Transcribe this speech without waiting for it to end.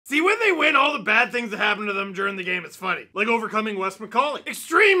See, when they win, all the bad things that happen to them during the game, it's funny. Like overcoming Wes McCauley.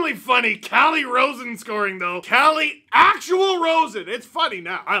 Extremely funny. Callie Rosen scoring, though. Callie actual Rosen. It's funny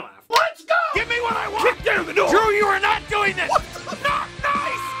now. I laugh. Let's go! Give me what I want! Kick down the door! Drew, you are not doing this! Not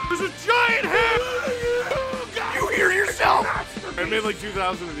nice! There's a giant head! You hear yourself? I made like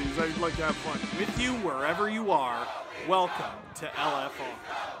 2,000 of these. I'd like to have fun. With you, wherever you are, welcome to LFR.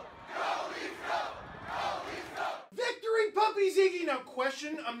 Victory, Puppy Ziggy! Now,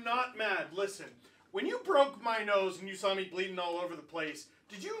 question, I'm not mad. Listen, when you broke my nose and you saw me bleeding all over the place,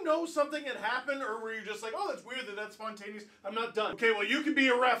 did you know something had happened, or were you just like, oh, that's weird that that's spontaneous, I'm not done? Okay, well, you can be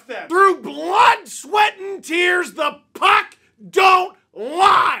a ref then. Through blood, sweat, and tears, the puck don't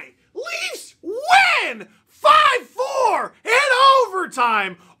lie! Leafs win! 5-4 in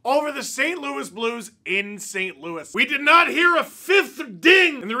overtime over the St. Louis Blues in St. Louis. We did not hear a fifth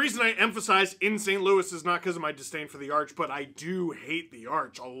ding! And the reason I emphasize in St. Louis is not because of my disdain for the Arch, but I do hate the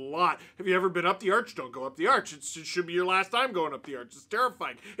Arch a lot. Have you ever been up the Arch? Don't go up the Arch. It should be your last time going up the Arch. It's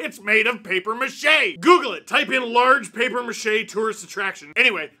terrifying. It's made of paper mache. Google it. Type in large paper mache tourist attraction.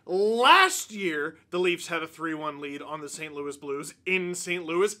 Anyway, last year, the Leafs had a 3-1 lead on the St. Louis Blues in St.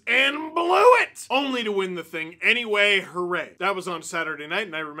 Louis and blew it! Only to win the thing anyway. Hooray. That was on Saturday night,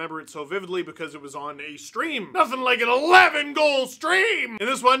 and I remember it so vividly because it was on a stream. Nothing like an 11-goal stream! And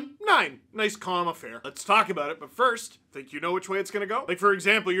this one, 9. Nice calm affair. Let's talk about it, but first, think you know which way it's gonna go? Like, for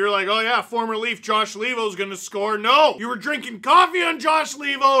example, you're like, oh yeah, former Leaf Josh Levo's gonna score. No! You were drinking coffee on Josh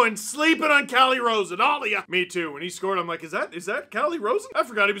Levo and sleeping on Callie Rosen. All of ya. Me too. When he scored, I'm like, is that Callie Rosen? I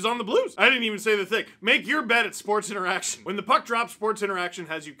forgot he was on the Blues. I didn't even say the thing. Make your bet at Sports Interaction. When the puck drops, Sports Interaction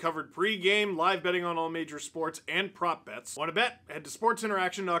has you covered pre-game, live betting on all major sports, and prop bets. Want to bet? Head to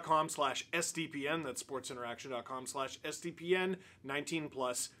sportsinteraction.com/STPN. That's sportsinteraction.com/STPN.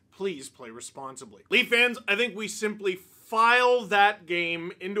 19+. Please play responsibly. Leaf fans, I think we simply file that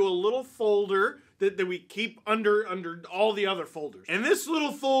game into a little folder that we keep under all the other folders. And this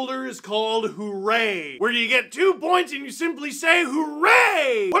little folder is called Hooray, where you get 2 points and you simply say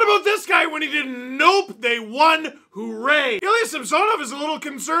Hooray! What about this guy when he did Nope, they won, Hooray! Ilya Samsonov is a little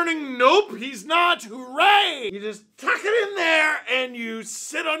concerning. Nope, he's not, Hooray! You just tuck it in there and you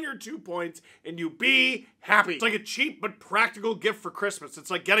sit on your 2 points and you be happy. It's like a cheap but practical gift for Christmas. It's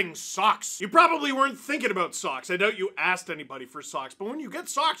like getting socks. You probably weren't thinking about socks. I doubt you asked anybody for socks, but when you get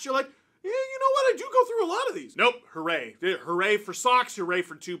socks, you're like, yeah, you know what? I do go through a lot of these. Nope. Hooray. Hooray for socks. Hooray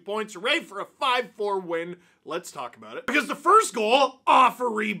for 2 points. Hooray for a 5-4 win. Let's talk about it. Because the first goal, off a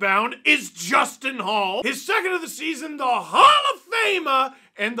rebound, is Justin Holl. His second of the season, the Hall of Famer,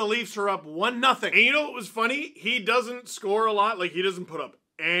 and the Leafs are up 1-0. And you know what was funny? He doesn't score a lot. Like, he doesn't put up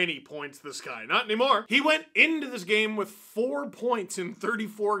any points, this guy. Not anymore. He went into this game with 4 points in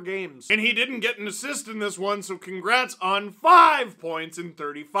 34 games. And he didn't get an assist in this one, so congrats on 5 points in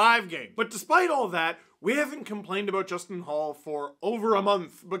 35 games. But despite all that, we haven't complained about Justin Holl for over a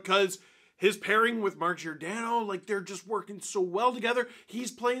month because his pairing with Mark Giordano, like, they're just working so well together.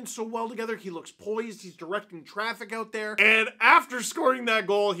 He's playing so well together. He looks poised. He's directing traffic out there. And after scoring that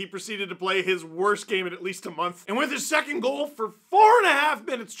goal, he proceeded to play his worst game in at least a month. And with his second goal for 4.5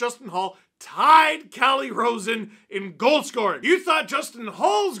 minutes, Justin Holl tied Callie Rosen in goal scoring. You thought Justin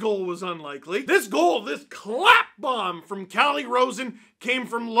Holl's goal was unlikely. This goal, this clap bomb from Callie Rosen came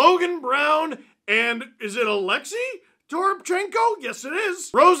from Logan Brown and, is it Alexei Toropchenko? Yes, it is.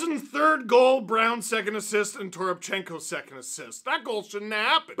 Rosen's third goal, Brown's second assist, and Toropchenko's second assist. That goal shouldn't have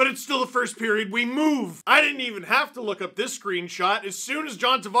happened. But it's still the first period. We move. I didn't even have to look up this screenshot. As soon as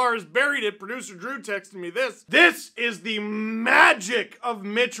John Tavares buried it, producer Drew texted me this. This is the magic of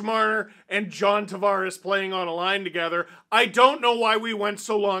Mitch Marner and John Tavares playing on a line together. I don't know why we went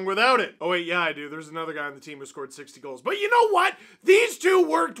so long without it. Oh wait, yeah, I do. There's another guy on the team who scored 60 goals. But you know what? These two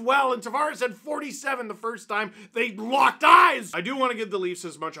worked well, and Tavares had 47 the first time. They locked eyes. I do want to give the Leafs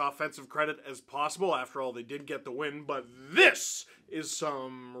as much offensive credit as possible. After all, they did get the win, but this is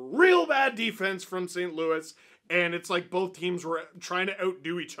some real bad defense from St. Louis. And it's like both teams were trying to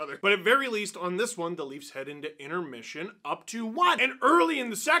outdo each other. But at very least, on this one, the Leafs head into intermission up 2-1. And early in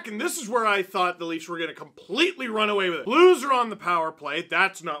the second, this is where I thought the Leafs were going to completely run away with it. Blues are on the power play.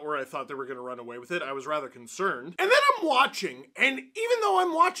 That's not where I thought they were going to run away with it. I was rather concerned. And then I'm watching, and even though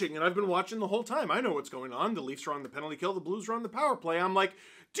I'm watching, and I've been watching the whole time, I know what's going on. The Leafs are on the penalty kill. The Blues are on the power play. I'm like,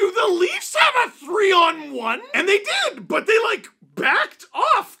 do the Leafs have a 3-on-1? And they did, but they like backed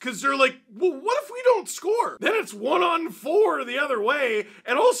off because they're like, well, what if we don't score? Then it's 1-on-4 the other way.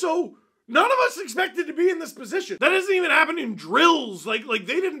 And also, none of us expected to be in this position. That doesn't even happen in drills. Like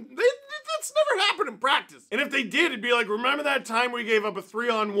they didn't, that's That's never happened in practice. And if they did, it'd be like, remember that time we gave up a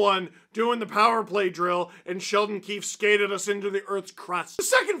 3-on-1 doing the power play drill and Sheldon Keefe skated us into the Earth's crust. The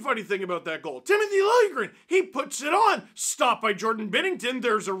second funny thing about that goal, Timothy Liljegren, he puts it on. Stopped by Jordan Binnington,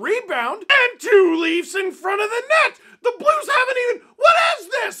 there's a rebound, and 2 Leafs in front of the net. The Blues haven't even, what is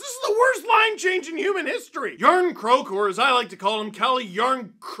this? This is the worst line change in human history. Yarn Croak, or as I like to call him, Callie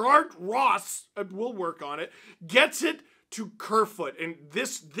Yarn Crart Ross, we'll work on it, gets it to Kerfoot, and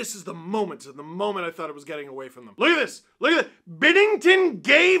this is the moment I thought it was getting away from them. Look at this, Binnington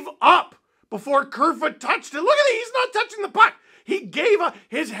gave up before Kerfoot touched it. Look at it, he's not touching the puck. He gave up.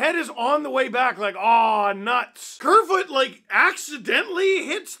 His head is on the way back like, aw, nuts. Kerfoot, like, accidentally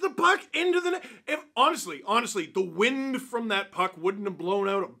hits the puck into the net. Honestly, the wind from that puck wouldn't have blown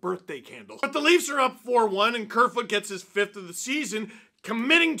out a birthday candle. But the Leafs are up 4-1, and Kerfoot gets his 5th of the season,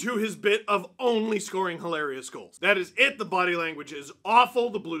 committing to his bit of only scoring hilarious goals. That is it. The body language is awful.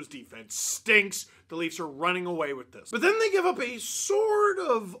 The Blues defense stinks. The Leafs are running away with this. But then they give up a sort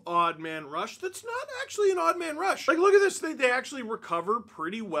of odd man rush that's not actually an odd man rush. Like, look at this. They actually recover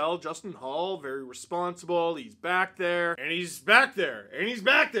pretty well. Justin Hall, very responsible. He's back there, and he's back there, and he's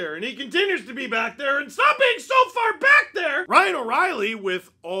back there, and he continues to be back there, and stop being so far back there! Ryan O'Reilly,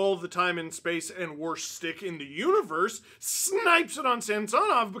 with all the time and space and worst stick in the universe, snipes it on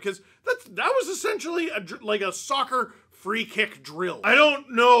Samsonov because that was essentially like a soccer free kick drill. I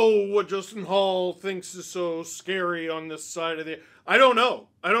don't know what Justin Hall thinks is so scary on this side of the... I don't know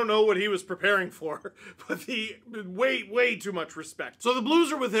what he was preparing for, but way too much respect. So the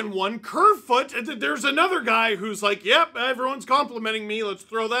Blues are within 1. Kerfoot, there's another guy who's like, yep, everyone's complimenting me, let's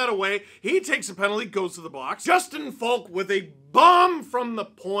throw that away. He takes a penalty, goes to the box. Justin Falk with a bomb from the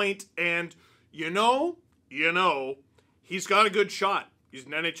point, and you know, he's got a good shot. He's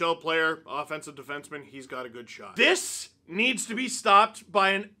an NHL player, offensive defenseman, he's got a good shot. This needs to be stopped by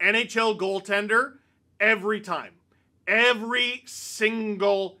an NHL goaltender every time. Every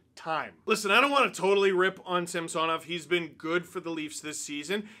single time. Listen, I don't want to totally rip on Samsonov. He's been good for the Leafs this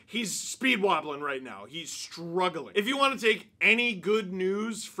season. He's speed wobbling right now. He's struggling. If you want to take any good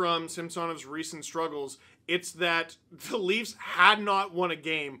news from Samsonov's recent struggles, it's that the Leafs had not won a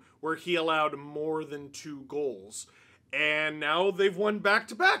game where he allowed more than 2 goals. And now they've won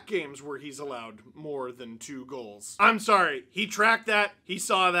back-to-back games where he's allowed more than 2 goals. I'm sorry, he tracked that, he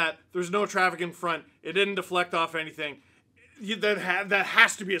saw that, there's no traffic in front, it didn't deflect off anything. That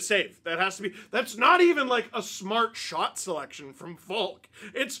has to be a save. That's not even like a smart shot selection from Falk.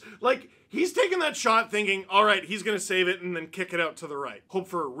 It's like, he's taking that shot thinking, all right, he's gonna save it and then kick it out to the right. Hope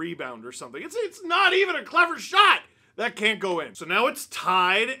for a rebound or something. It's not even a clever shot. That can't go in. So now it's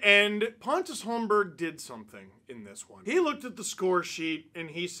tied, and Pontus Holmberg did something in this one. He looked at the score sheet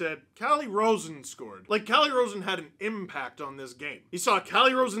and he said, Calle Rosen scored. Like, Calle Rosen had an impact on this game. He saw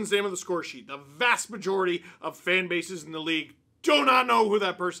Calle Rosen's name on the score sheet. The vast majority of fan bases in the league do not know who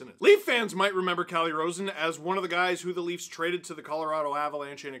that person is. Leaf fans might remember Calle Rosen as one of the guys who the Leafs traded to the Colorado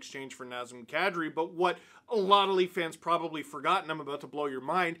Avalanche in exchange for Nazem Kadri, but what a lot of Leaf fans probably forgot, and I'm about to blow your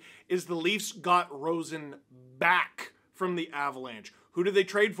mind, is the Leafs got Rosen back from the Avalanche. Who did they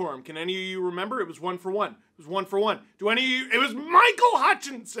trade for him? Can any of you remember? It was 1-for-1. It was 1-for-1. Do any of you? It was Michael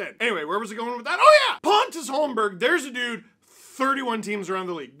Hutchinson. Anyway, where was it going with that? Oh yeah! Pontus Holmberg, there's a dude, 31 teams around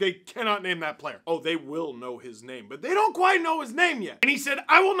the league. They cannot name that player. Oh, they will know his name, but they don't quite know his name yet. And he said,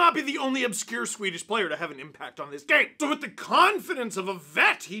 I will not be the only obscure Swedish player to have an impact on this game. So with the confidence of a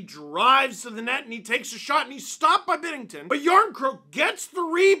vet, he drives to the net and he takes a shot and he's stopped by Binnington. But Järnkrok gets the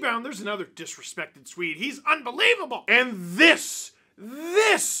rebound. There's another disrespected Swede. He's unbelievable. And this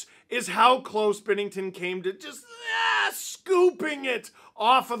is how close Binnington came to just scooping it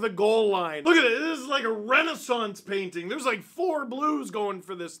off of the goal line. Look at it. This is like a Renaissance painting. There's like 4 Blues going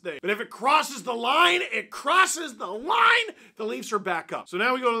for this thing. But if it crosses the line, it crosses the line. The Leafs are back up. So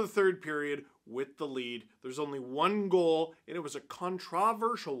now we go to the 3rd period with the lead. There's only 1 goal, and it was a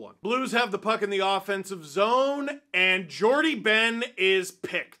controversial one. Blues have the puck in the offensive zone, and Jordy Ben is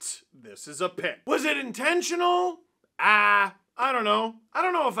picked. This is a pick. Was it intentional? I don't know. I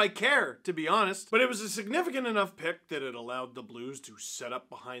don't know if I care, to be honest. But it was a significant enough pick that it allowed the Blues to set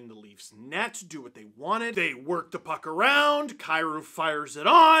up behind the Leafs' net, do what they wanted. They worked the puck around. Kyrou fires it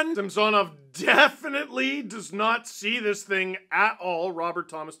on. Samsonov definitely does not see this thing at all. Robert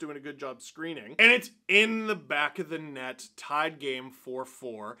Thomas doing a good job screening. And it's in the back of the net, tied game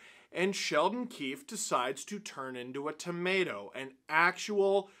 4-4. And Sheldon Keefe decides to turn into a tomato. An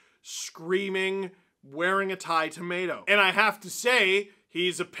actual screaming, wearing a tie tomato. And I have to say,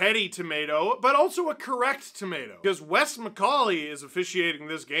 He's a petty tomato, but also a correct tomato. Because Wes McCauley is officiating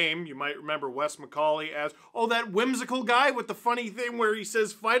this game. You might remember Wes McCauley as, oh, that whimsical guy with the funny thing where he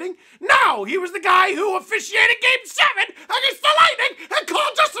says fighting? No! He was the guy who officiated Game 7 against the Lightning and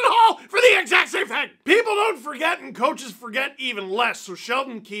called Justin Hall for the exact same thing! People don't forget, and coaches forget even less, so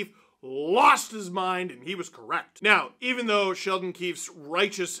Sheldon Keefe lost his mind, and he was correct. Now, even though Sheldon Keefe's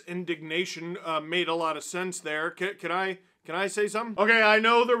righteous indignation made a lot of sense there, can I say something? Okay, I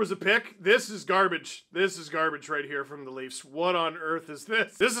know there was a pick. This is garbage. This is garbage right here from the Leafs. What on earth is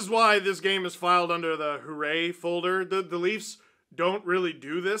this? This is why this game is filed under the hooray folder. The Leafs don't really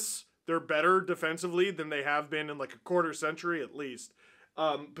do this. They're better defensively than they have been in like a quarter century at least.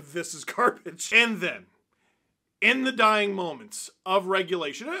 But this is garbage. And then, in the dying moments of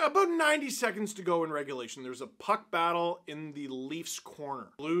regulation, about 90 seconds to go in regulation, there's a puck battle in the Leafs corner.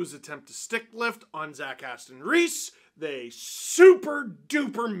 Blues attempt to stick lift on Zach Aston-Reese. They super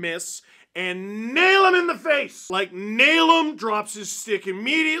duper miss and nail him in the face. Like nail him, drops his stick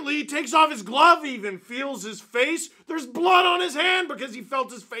immediately, takes off his glove, even feels his face. There's blood on his hand because he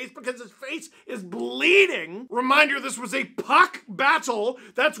felt his face, because his face is bleeding. Reminder, this was a puck battle.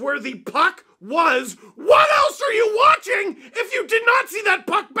 That's where the puck was. What else are you watching if you did not see that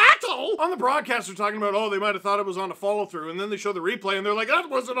puck battle? On the broadcast, they're talking about, oh, they might have thought it was on a follow-through, and then they show the replay, and they're like, that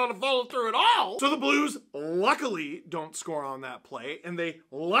wasn't on a follow-through at all. So the Blues luckily don't score on that play, and they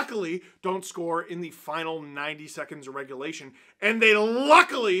luckily don't score in the final 90 seconds of regulation, and they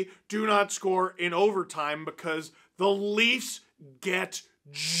luckily do not score in overtime because the Leafs get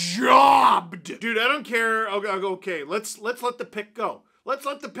jobbed. Dude, I don't care. Okay, let's let the pick go. Let's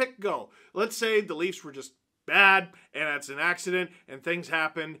let the pick go. Let's say the Leafs were just bad, and that's an accident, and things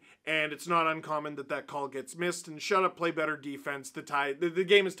happen, and it's not uncommon that that call gets missed, and shut up, play better defense. The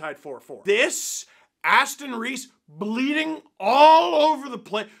game is tied 4-4. This, Aston-Reese bleeding all over the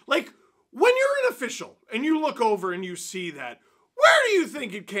place. Like, when you're an official, and you look over and you see that, where do you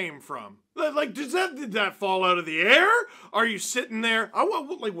think it came from? Like, did that fall out of the air? Are you sitting there?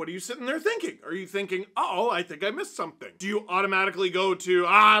 What are you sitting there thinking? Are you thinking, uh-oh, I think I missed something? Do you automatically go to,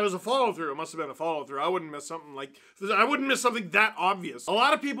 it was a follow-through. It must have been a follow-through. I wouldn't miss something that obvious. A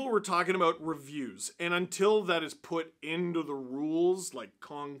lot of people were talking about reviews, and until that is put into the rules, like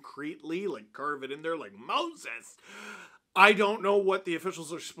concretely, like carve it in there like Moses, I don't know what the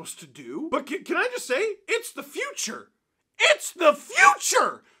officials are supposed to do. But can I just say, it's the future. It's the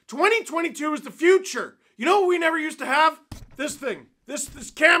future! 2022 is the future. You know what we never used to have? This thing. This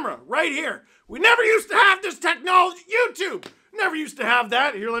camera right here. We never used to have this technology. YouTube. Never used to have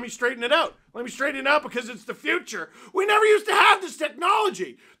that. Here, let me straighten it out. Let me straighten it out because it's the future. We never used to have this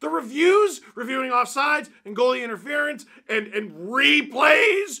technology. The reviews, reviewing offsides and goalie interference and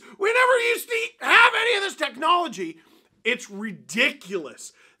replays. We never used to have any of this technology. It's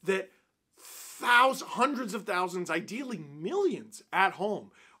ridiculous that hundreds of thousands, ideally millions at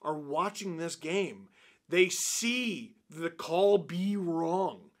home are watching this game. They see the call be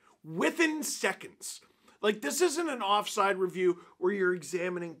wrong within seconds. Like, this isn't an offside review where you're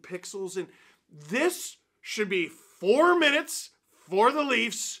examining pixels, and this should be 4 minutes for the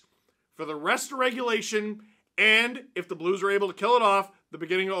Leafs for the rest of regulation, and if the Blues are able to kill it off, the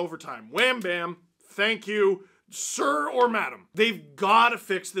beginning of overtime. Wham bam, thank you, sir or madam. They've got to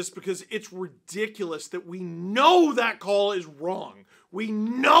fix this because it's ridiculous that we know that call is wrong. We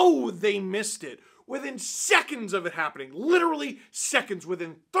know they missed it within seconds of it happening. Literally seconds,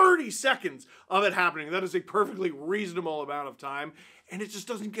 within 30 seconds of it happening. That is a perfectly reasonable amount of time, and it just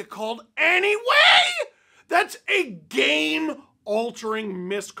doesn't get called anyway. That's a game-altering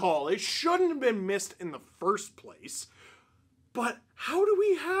missed call. It shouldn't have been missed in the first place. But how do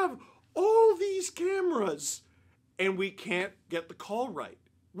we have all these cameras and we can't get the call right?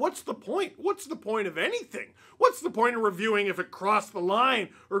 What's the point? What's the point of anything? What's the point of reviewing if it crossed the line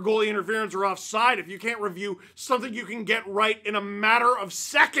or goalie interference or offside if you can't review something you can get right in a matter of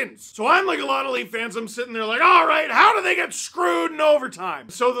seconds? So I'm like a lot of Leaf fans, I'm sitting there like, all right, how do they get screwed in overtime?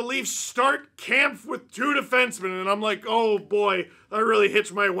 So the Leafs start camp with 2 defensemen, and I'm like, oh boy, I really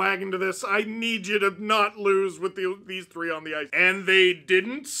hitched my wagon to this. I need you to not lose with these 3 on the ice. And they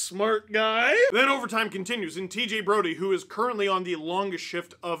didn't, smart guy. Then overtime continues, and TJ Brodie, who is currently on the longest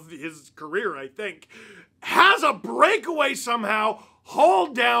shift of his career, I think, has a breakaway somehow,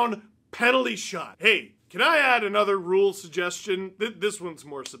 hauled down, penalty shot. Hey, can I add another rule suggestion? This one's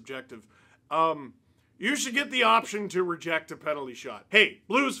more subjective. You should get the option to reject a penalty shot. Hey,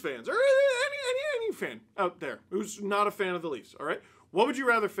 Blues fans, or any fan out there who's not a fan of the Leafs, all right? What would you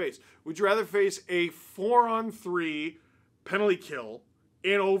rather face? Would you rather face a 4-on-3 penalty kill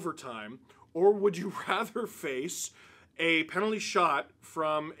in overtime, or would you rather face a penalty shot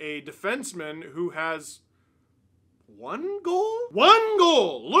from a defenseman who has 1 goal? 1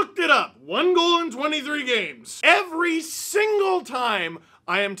 goal! Looked it up. 1 goal in 23 games. Every single time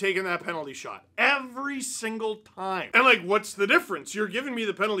I am taking that penalty shot. Every single time. And like, what's the difference? You're giving me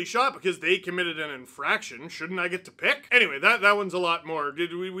the penalty shot because they committed an infraction. Shouldn't I get to pick? Anyway, that one's a lot more.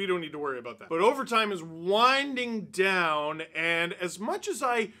 We don't need to worry about that. But overtime is winding down, and as much as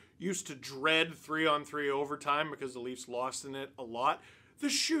I used to dread 3-on-3 overtime because the Leafs lost in it a lot, the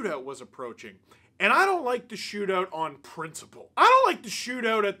shootout was approaching. And I don't like the shootout on principle. I don't like the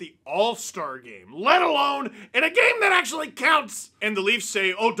shootout at the All-Star game, let alone in a game that actually counts. And the Leafs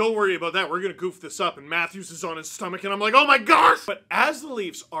say, oh, don't worry about that. We're going to goof this up. And Matthews is on his stomach. And I'm like, oh my gosh. But as the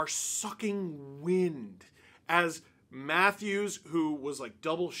Leafs are sucking wind, as Matthews, who was like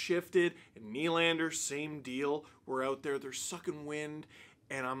double shifted, and Nylander, same deal, were out there, they're sucking wind.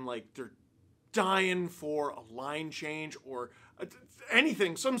 And I'm like, they're dying for a line change or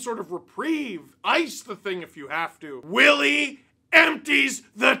anything, some sort of reprieve. Ice the thing if you have to. Willie empties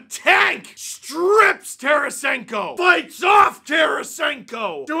the tank, strips Tarasenko, fights off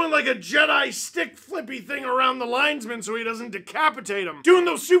Tarasenko, doing like a Jedi stick flippy thing around the linesman so he doesn't decapitate him, doing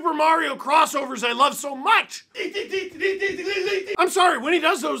those Super Mario crossovers I love so much. I'm sorry, when he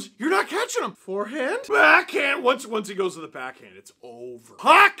does those, you're not catching him. Forehand, backhand. Once he goes to the backhand, it's over.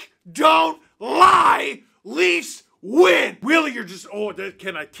 Puck don't lie. Leafs win! Willie, you're just, oh,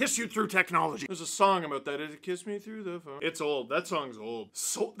 can I kiss you through technology? There's a song about that. Did it kiss me through the phone? It's old. That song's old.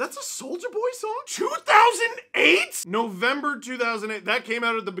 So, that's a Soulja Boy song? 2008? November 2008. That came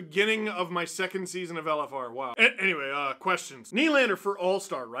out at the beginning of my second season of LFR. Wow. Anyway, questions. Nylander for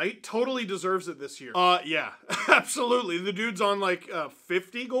All-Star, right? Totally deserves it this year. Yeah, absolutely. The dude's on like a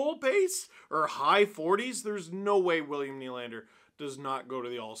 50 goal pace or high 40s. There's no way William Nylander does not go to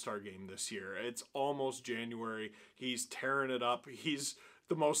the All-Star game this year. It's almost January. He's tearing it up. He's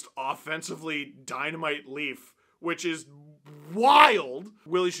the most offensively dynamite Leaf, which is wild.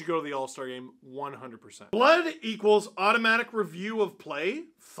 Willie should go to the All-Star game 100%. Blood equals automatic review of play.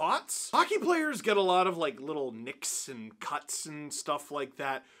 Thoughts? Hockey players get a lot of like little nicks and cuts and stuff like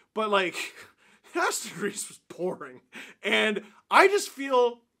that, but like Aston Reese was boring. And I just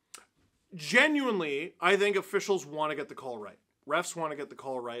feel genuinely, I think officials want to get the call right. Refs want to get the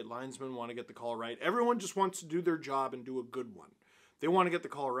call right. Linesmen want to get the call right. Everyone just wants to do their job and do a good one. They want to get the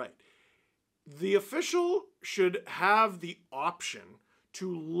call right. The official should have the option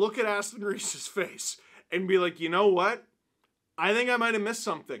to look at Aston Reese's face and be like, you know what? I think I might have missed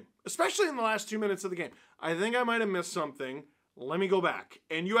something, especially in the last 2 minutes of the game. I think I might have missed something. Let me go back.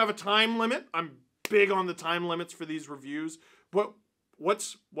 And you have a time limit. I'm big on the time limits for these reviews. But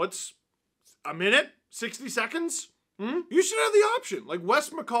what's a minute? 60 seconds? You should have the option. Like, Wes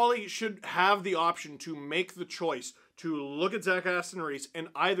McCauley should have the option to make the choice to look at Zach Aston Reese and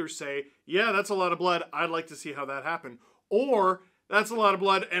either say, yeah, that's a lot of blood, I'd like to see how that happened, or that's a lot of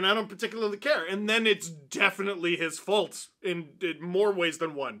blood and I don't particularly care. And then it's definitely his fault in more ways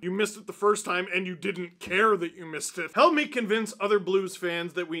than one. You missed it the first time and you didn't care that you missed it. Help me convince other Blues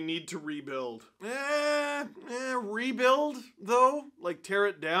fans that we need to rebuild. Rebuild though? Like tear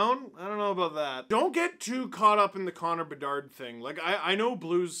it down? I don't know about that. Don't get too caught up in the Connor Bedard thing. Like I know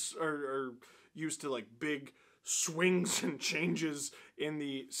Blues are used to like big swings and changes in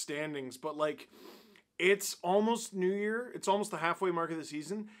the standings, but like, it's almost New Year. It's almost the halfway mark of the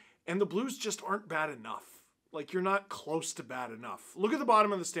season. And the Blues just aren't bad enough. Like, you're not close to bad enough. Look at the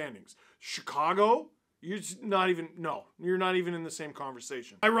bottom of the standings. Chicago, you're not even in the same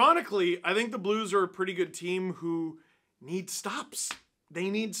conversation. Ironically, I think the Blues are a pretty good team who need stops.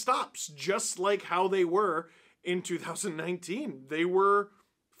 They need stops, just like how they were in 2019. They were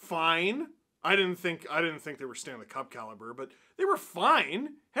fine. I didn't think they were Stanley Cup caliber, but they were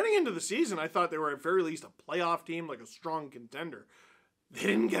fine. Heading into the season, I thought they were at very least a playoff team, like a strong contender. They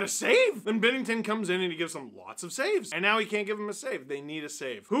didn't get a save. Then Binnington comes in and he gives them lots of saves. And now he can't give them a save. They need a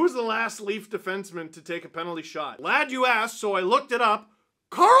save. Who was the last Leaf defenseman to take a penalty shot? Glad you asked, so I looked it up.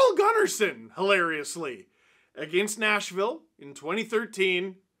 Carl Gunnarsson, hilariously. Against Nashville in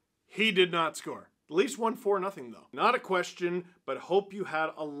 2013, he did not score. The Leafs won 4-0 though. Not a question, but hope you had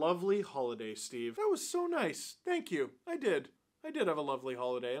a lovely holiday, Steve. That was so nice. Thank you. I did have a lovely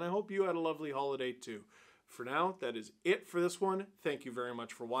holiday, and I hope you had a lovely holiday too. For now, that is it for this one. Thank you very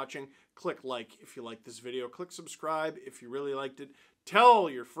much for watching. Click like if you liked this video. Click subscribe if you really liked it. Tell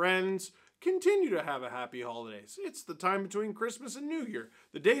your friends. Continue to have a happy holidays. It's the time between Christmas and New Year.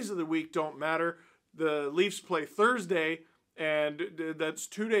 The days of the week don't matter. The Leafs play Thursday, and that's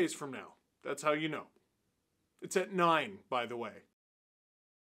 2 days from now. That's how you know. It's at 9, by the way.